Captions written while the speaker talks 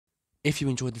If you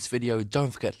enjoyed this video, don't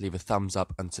forget to leave a thumbs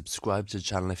up and subscribe to the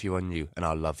channel if you are new, and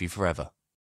I'll love you forever.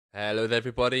 Hello there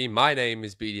everybody, my name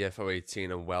is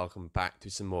BDFO18 and welcome back to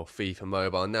some more FIFA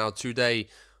Mobile. Now today,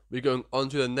 we're going on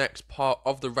to the next part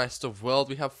of the rest of world.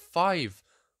 We have 5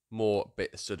 more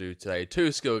bits to do today.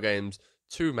 2 skill games,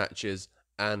 2 matches,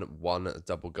 and 1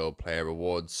 double gold player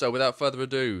reward. So without further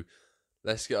ado,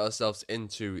 let's get ourselves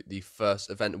into the first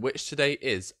event, which today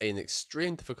is an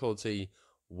extreme difficulty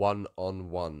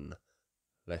 1-on-1.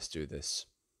 Let's do this.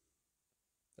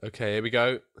 Okay, here we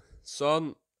go.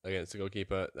 Son against the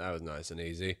goalkeeper. That was nice and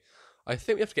easy. I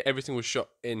think we have to get every single shot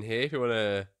in here if you want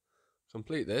to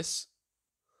complete this.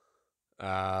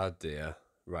 Ah, dear.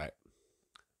 Right.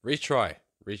 Retry.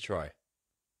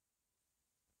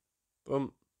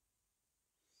 Boom.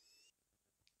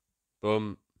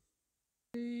 Boom.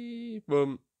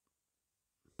 Boom.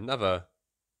 Another.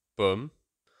 Boom.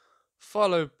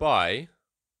 Followed by...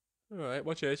 Alright,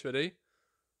 watch this, ready?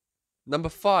 Number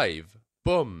 5.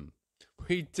 Boom.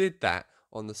 We did that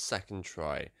on the second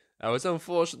try. It was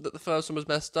unfortunate that the first one was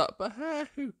messed up, but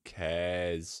who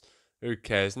cares? Who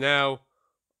cares? Now,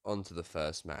 on to the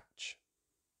first match.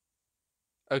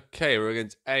 Okay, we're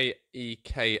against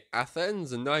AEK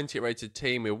Athens, a 90 rated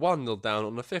team. We're 1-0 down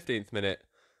on the 15th minute.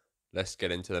 Let's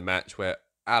get into the match where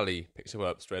Ali picks it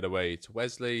up straight away to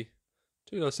Wesley,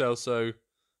 to Lo Celso,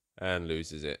 and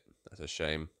loses it. That's a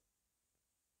shame.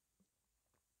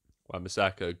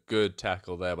 Wan-Bissaka, good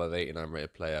tackle there by the 89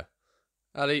 rated player.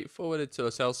 Ali forwarded to Lo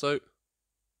Celso.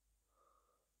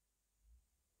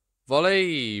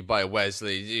 Volley by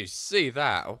Wesley. Did you see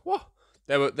that? What?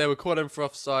 They were calling for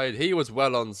offside. He was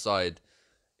well onside.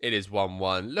 It is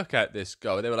 1-1. Look at this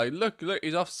goal. They were like, look,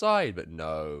 he's offside. But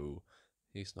no,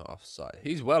 he's not offside.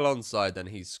 He's well onside and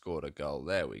he's scored a goal.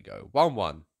 There we go.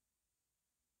 1-1.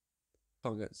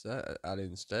 Can't get that. Ali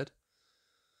instead.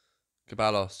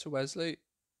 Caballos to Wesley.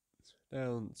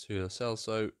 Down to Lo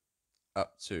Celso.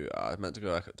 Up to... I meant to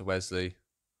go back up to Wesley.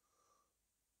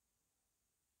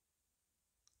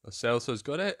 Lo Celso's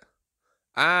got it.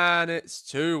 And it's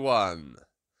 2-1.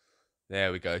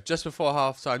 There we go. Just before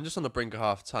half time, just on the brink of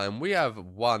half time, we have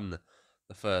won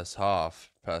the first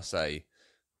half per se.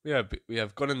 We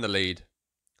have gone in the lead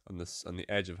on the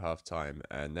edge of half time,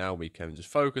 and now we can just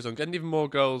focus on getting even more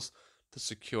goals to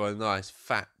secure a nice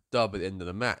fat dub at the end of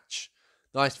the match.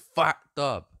 Nice fat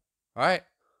dub. Alright?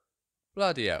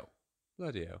 Bloody hell.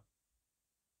 Bloody hell.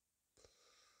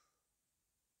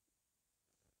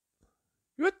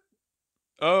 What?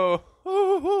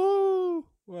 Oh,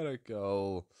 what a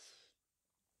goal.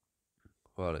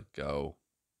 What a goal.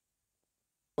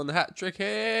 On the hat trick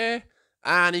here.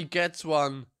 And he gets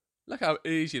one. Look how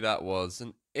easy that was.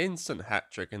 An instant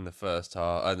hat trick in the first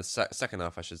half. The second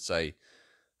half, I should say.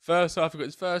 First half, he got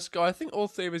his first goal. I think all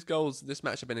 3 of his goals in this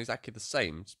match have been exactly the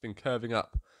same. It's been curving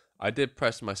up. I did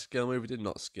press my skill move. We did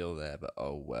not skill there, but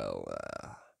oh well.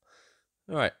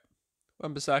 Alright.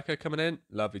 Wan-Bissaka coming in.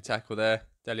 Lovely tackle there.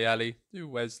 Dele Alli. Do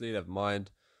Wesley. Never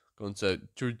mind. Gone to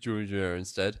Juju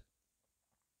instead.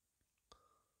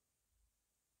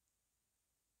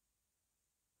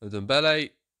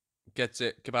 Ndombele gets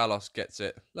it. Caballos gets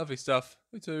it. Lovely stuff.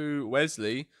 To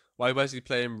Wesley. Why Wesley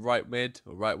playing right mid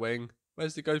or right wing?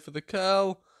 Wesley goes for the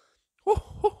curl. What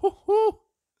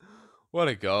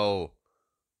a goal.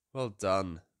 Well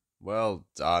done. Well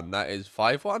done. That is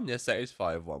 5-1. Yes, that is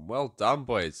 5-1. Well done,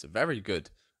 boys. Very good.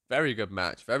 Very good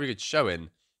match. Very good showing.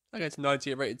 Against a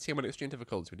 98 rated team on extreme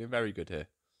difficulty. We're doing very good here.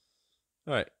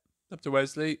 Alright. Up to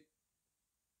Wesley.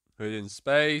 Put it in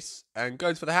space. And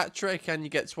goes for the hat trick. And he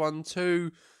gets 1,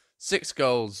 2, 6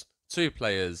 goals. 2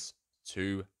 players.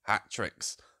 2 hat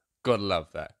tricks. Gotta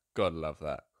love that. Gotta love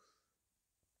that.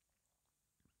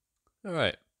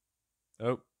 Alright.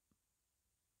 Oh.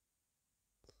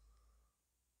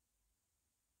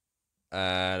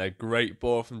 And a great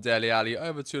ball from Dele Alli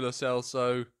over to Lo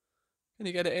Celso. Can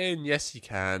he get it in? Yes, he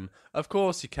can. Of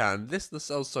course he can. This Lo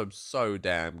Celso's so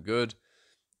damn good.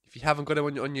 If you haven't got him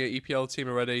on your EPL team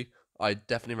already, I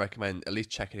definitely recommend at least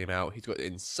checking him out. He's got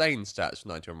insane stats for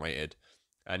 91 rated.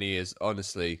 And he is,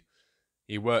 honestly,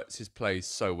 he works his plays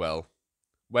so well.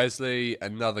 Wesley,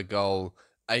 another goal.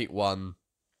 8-1.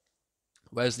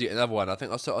 Wesley, another one. I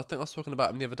think I was talking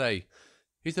about him the other day.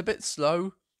 He's a bit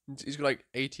slow. He's got like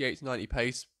 88 to 90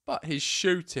 pace, but his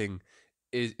shooting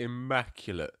is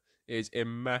immaculate. It is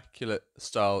immaculate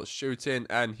style shooting,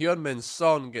 and Heung-min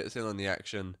Son gets in on the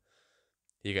action.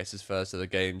 He gets his first of the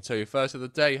game too. First of the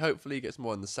day. Hopefully he gets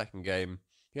more in the second game.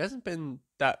 He hasn't been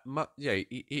that much. Yeah,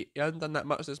 he hasn't done that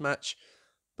much this match,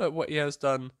 but what he has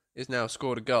done is now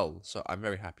scored a goal, so I'm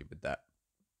very happy with that.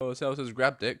 Lo Celso's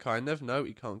grabbed it, kind of. No,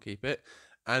 he can't keep it.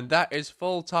 And that is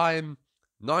full time.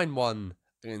 9-1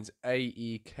 against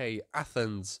AEK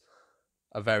Athens.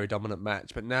 A very dominant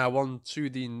match. But now on to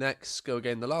the next skill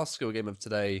game, the last skill game of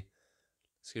today.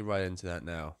 Let's get right into that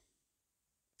now.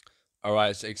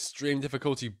 Alright, so extreme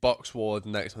difficulty box war, the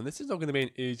next one. This is not going to be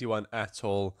an easy one at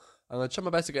all. I'm going to try my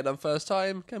best to get it done first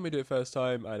time. Can we do it first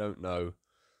time? I don't know.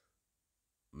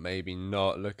 Maybe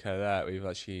not. Look at that. We've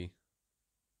actually...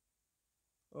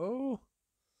 Oh.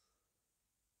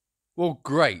 Well,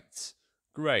 great.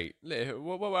 Great.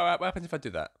 What happens if I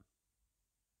do that?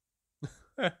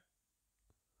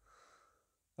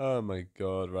 Oh my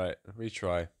god, right.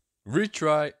 Retry.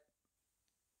 Retry!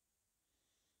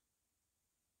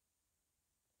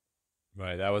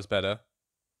 Right, that was better.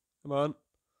 Come on.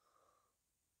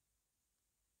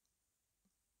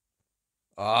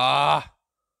 Ah!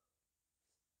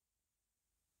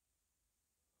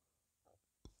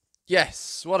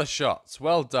 Yes! What a shot.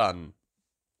 Well done.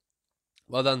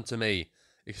 Well done to me.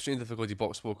 Extreme difficulty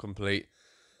box wall complete.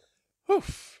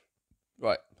 Oof.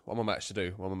 Right, one more match to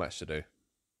do. One more match to do.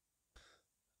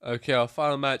 Okay, our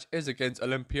final match is against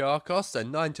Olympiakos. They're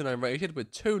 99 rated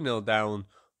with 2-0 down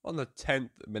on the 10th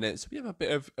minute. So we have a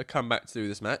bit of a comeback to do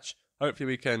this match. Hopefully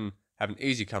we can have an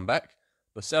easy comeback.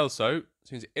 Lo Celso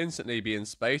seems to instantly be in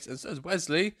space. And so does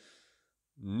Wesley.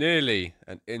 Nearly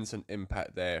an instant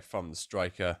impact there from the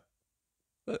striker.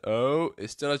 But oh,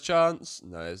 it's still a chance.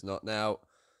 No, it's not now.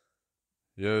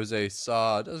 Jose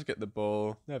Sa does get the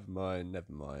ball. Never mind,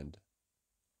 never mind.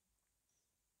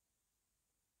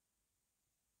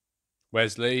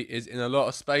 Wesley is in a lot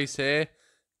of space here.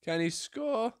 Can he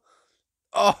score?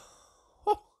 Oh,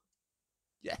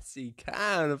 yes, he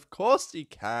can. Of course he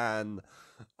can.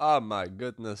 Oh, my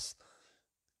goodness.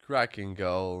 Cracking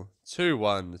goal.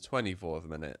 2-1, the 24th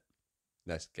minute.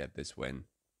 Let's get this win.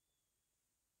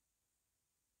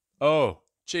 Oh,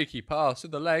 cheeky pass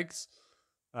with the legs.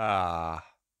 Ah.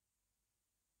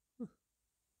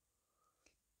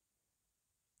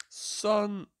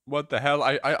 Son, what the hell?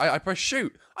 I press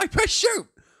shoot. I press shoot.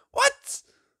 What?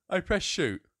 I press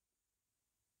shoot.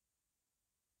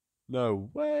 No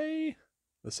way.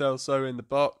 Lo Celso in the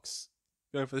box.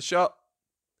 Going for the shot.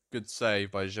 Good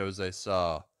save by Jose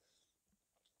Sa. Lo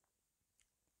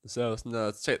Celso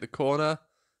now to take the corner.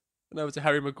 And over to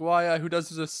Harry Maguire, who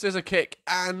does a scissor kick.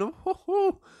 And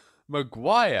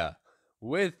Maguire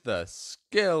with the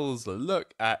skills.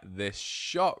 Look at this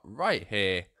shot right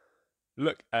here.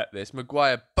 Look at this.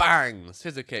 Maguire, bang!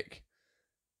 Scissor kick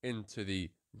into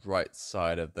the right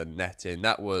side of the netting.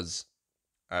 That was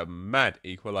a mad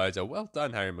equaliser. Well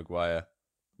done, Harry Maguire.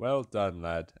 Well done,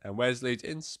 lad. And Wesley's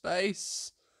in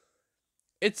space.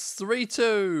 It's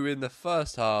 3-2 in the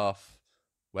first half.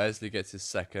 Wesley gets his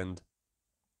second.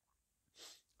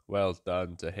 Well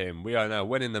done to him. We are now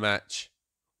winning the match.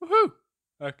 Woohoo!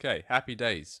 Okay, happy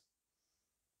days.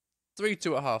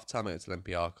 3-2 at half time against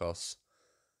Olympiakos.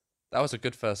 That was a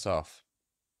good first half.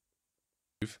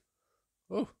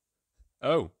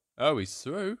 Oh, he's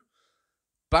through.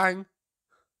 Bang.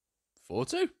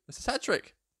 4-2. It's a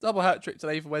hat-trick. Double hat-trick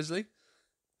today for Wesley.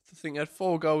 I think he had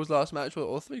 4 goals last match,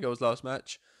 or 3 goals last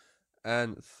match.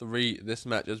 And 3 this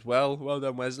match as well. Well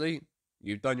done, Wesley.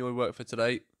 You've done your work for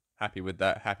today. Happy with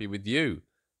that. Happy with you.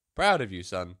 Proud of you,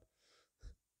 son.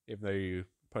 Even though you're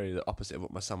probably the opposite of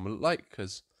what my son would like,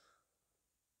 because...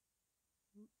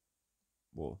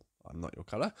 well, I'm not your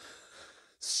colour.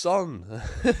 Son.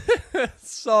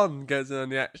 Son gets in on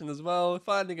the action as well.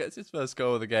 Finally gets his first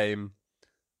goal of the game.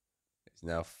 It's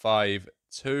now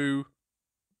 5-2.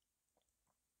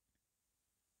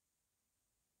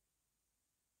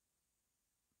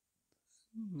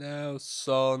 Now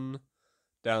Son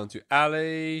down to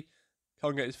Ali.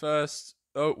 Can't get his first.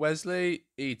 Oh, Wesley.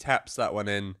 He taps that one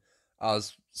in. I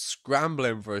was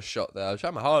scrambling for a shot there. I was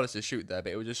trying my hardest to shoot there,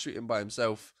 but he was just shooting by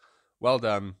himself. Well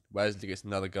done. Wesley gets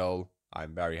another goal.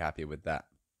 I'm very happy with that.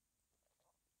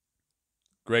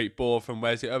 Great ball from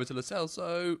Wesley over to Lo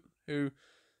Celso, who...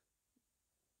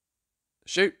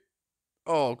 shoot.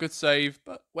 Oh, good save.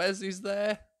 But Wesley's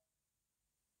there.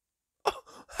 Oh,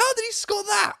 how did he score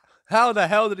that? How the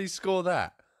hell did he score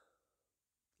that?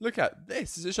 Look at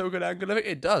this. Does it show a good angle of it?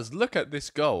 It does. Look at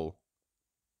this goal.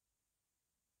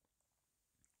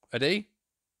 Ready?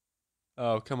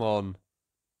 Oh, come on.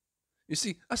 You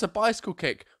see, that's a bicycle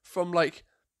kick from like...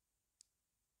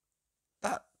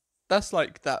 That's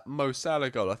like that Mo Salah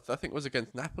goal. I think it was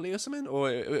against Napoli or something. Or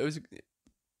it was...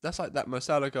 that's like that Mo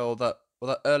Salah goal, that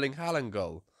Erling Haaland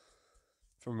goal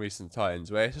from recent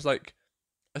times, where it's just like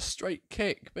a straight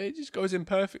kick, but it just goes in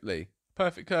perfectly.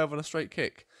 Perfect curve on a straight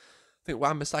kick. I think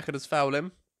Wan-Bissaka does foul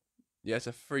him. Yeah, it's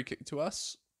a free kick to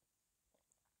us.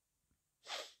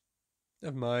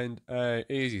 Never mind.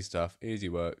 Easy stuff. Easy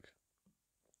work.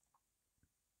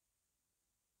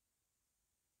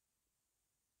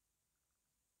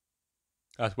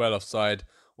 That's well offside.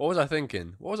 What was I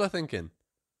thinking? What was I thinking?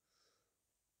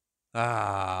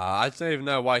 I don't even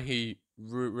know why he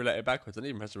roulette it backwards. I didn't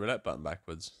even press the roulette button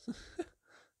backwards.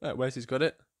 Right, Wesley's got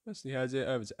it. Wesley has it.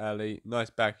 Over to Ali. Nice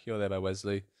back heel there by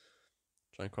Wesley.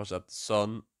 Try and cross up to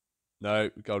Son. No,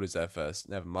 goal is there first.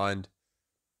 Never mind.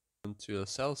 On to Lo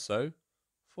Celso.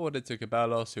 Forwarded to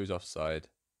Caballos, who's offside.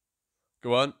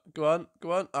 Go on, go on,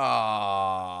 go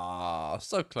on.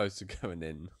 So close to going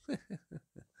in.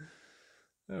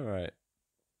 All right.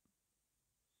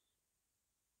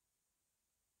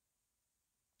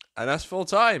 And that's full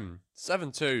time.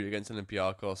 7-2 against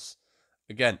Olympiacos.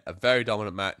 Again, a very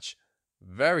dominant match.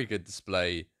 Very good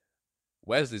display.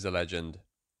 Wesley's a legend.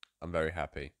 I'm very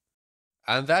happy.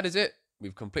 And that is it.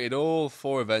 We've completed all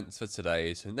 4 events for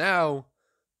today. So now,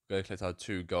 we're going to collect our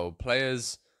 2 gold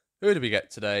players. Who do we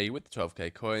get today with the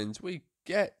 12k coins? We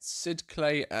get Sid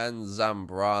Clay and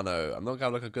Zambrano. I'm not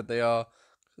going to look how good they are.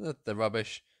 They're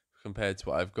rubbish compared to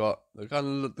what I've got. The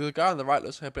guy on the right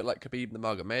looks a bit like Khabib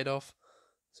Nurmagomedov.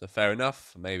 So fair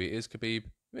enough. Maybe it is Khabib.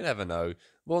 We never know.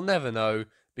 We'll never know,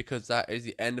 because that is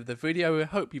the end of the video. I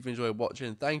hope you've enjoyed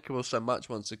watching. Thank you all so much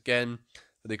once again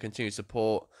for the continued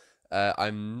support.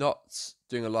 I'm not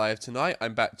doing a live tonight.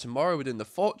 I'm back tomorrow. We're doing the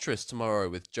Fortress tomorrow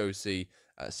with Josie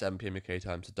at 7 PM UK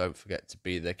time, so don't forget to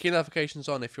be there. Keep notifications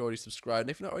on if you're already subscribed. And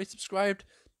if you're not already subscribed,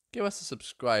 give us a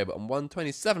subscribe. I'm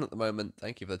 127 at the moment.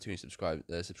 Thank you for the 2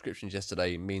 subscriptions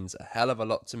yesterday. It means a hell of a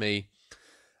lot to me.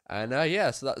 And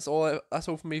yeah, so that's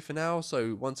all from me for now.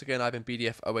 So once again, I've been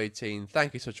BDF018.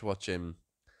 Thank you so much for watching,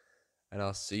 and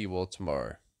I'll see you all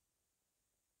tomorrow.